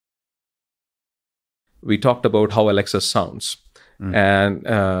we talked about how Alexa sounds. And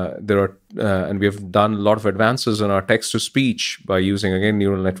and we have done a lot of advances in our text-to-speech by using, again,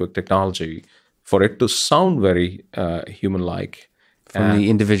 neural network technology for it to sound very human-like. From the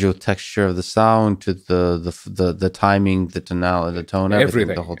individual texture of the sound to the timing, the tonality, the tone,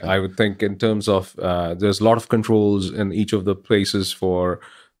 everything. The whole thing. I would think in terms of there's a lot of controls in each of the places for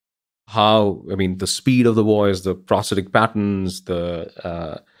how, the speed of the voice, the prosthetic patterns,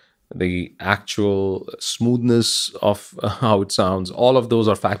 the actual smoothness of how it sounds. All of those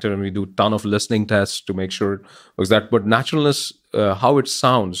are factored, and we do a ton of listening tests to make sure it works that. But naturalness, how it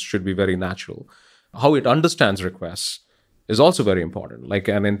sounds should be very natural. How it understands requests is also very important.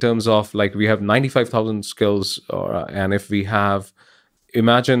 And in terms of we have 95,000 skills, and if we have,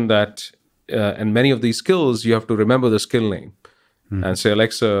 imagine that, and many of these skills, you have to remember the skill name and say,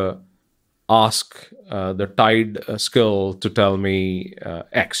 Alexa, ask the Tide skill to tell me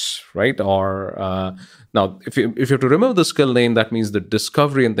X, right? Or now, if you have to remember the skill name, that means the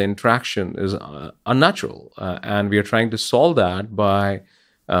discovery and the interaction is unnatural, and we are trying to solve that by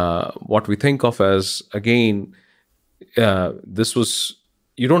what we think of as, again,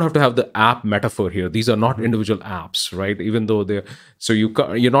 you don't have to have the app metaphor here. These are not individual apps, right? Even though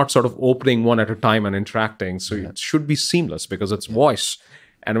you're not sort of opening one at a time and interacting. So it should be seamless because it's voice.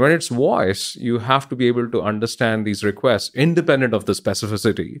 And when it's voice, you have to be able to understand these requests independent of the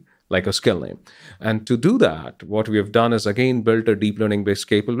specificity, like a skill name. And to do that, what we have done is, again, built a deep learning-based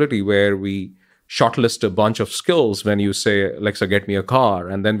capability where we shortlist a bunch of skills when you say, Alexa, get me a car.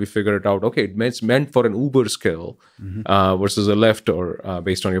 And then we figure it out, okay, it's meant for an Uber skill versus a Lyft, or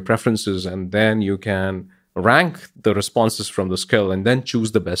based on your preferences. And then you can rank the responses from the skill and then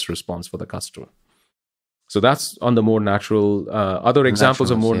choose the best response for the customer. So that's on the more natural. Other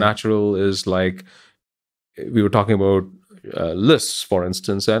examples of more natural is we were talking about lists, for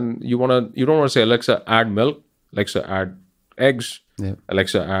instance, and you don't want to say, Alexa, add milk, Alexa, add eggs,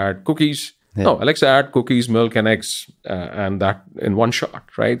 Alexa, add cookies. No, Alexa, add cookies, milk, and eggs, and that in one shot,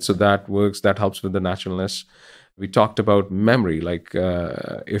 right? So that works. That helps with the naturalness. We talked about memory.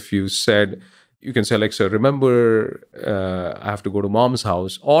 If you said, you can say, Alexa, remember, I have to go to mom's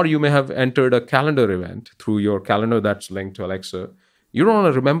house. Or you may have entered a calendar event through your calendar that's linked to Alexa. You don't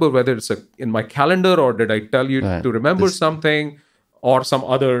want to remember whether it's in my calendar or did I tell you to remember something or some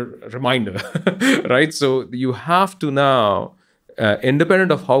other reminder, right? So you have to now,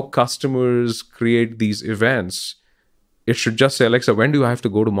 independent of how customers create these events, it should just say, Alexa, when do I have to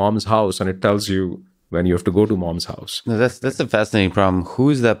go to mom's house? And it tells you when you have to go to mom's house. No, that's a fascinating problem. Who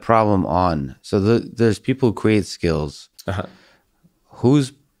is that problem on? So there's people who create skills.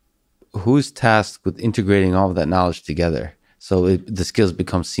 Who's tasked with integrating all of that knowledge together so the skills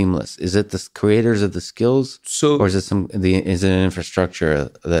become seamless? Is it the creators of the skills, or is it is it an infrastructure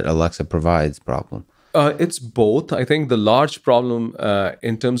that Alexa provides problem? It's both. I think the large problem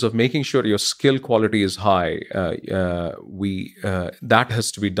in terms of making sure your skill quality is high, that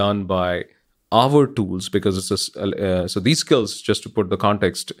has to be done by our tools, because so these skills, just to put the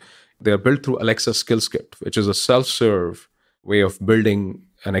context, they are built through Alexa Skills Kit, which is a self-serve way of building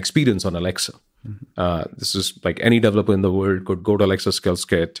an experience on Alexa. This is like any developer in the world could go to Alexa Skills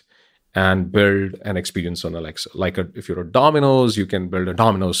Kit and build an experience on Alexa. If you're a Domino's, you can build a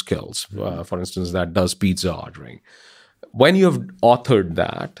Domino's skills, for instance, that does pizza ordering. When you have authored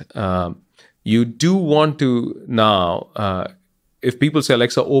that, you do want to now, if people say,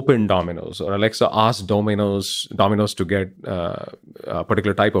 Alexa, open Domino's, or Alexa, ask Domino's to get a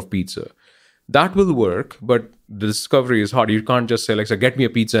particular type of pizza, that will work, but the discovery is hard. You can't just say, Alexa, get me a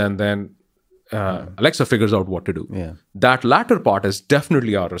pizza, and then Alexa figures out what to do. That latter part is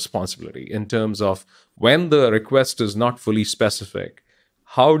definitely our responsibility in terms of when the request is not fully specific.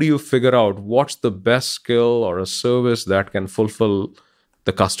 How do you figure out what's the best skill or a service that can fulfill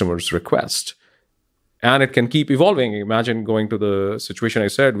the customer's request? And it can keep evolving. Imagine going to the situation I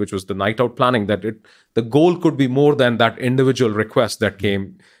said, which was the night out planning, that the goal could be more than that individual request that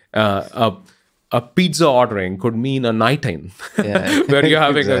came. A pizza ordering could mean a night in, where you're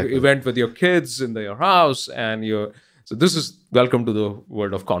having an event with your kids in your house, and so this is welcome to the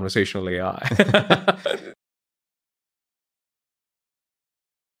world of conversational AI.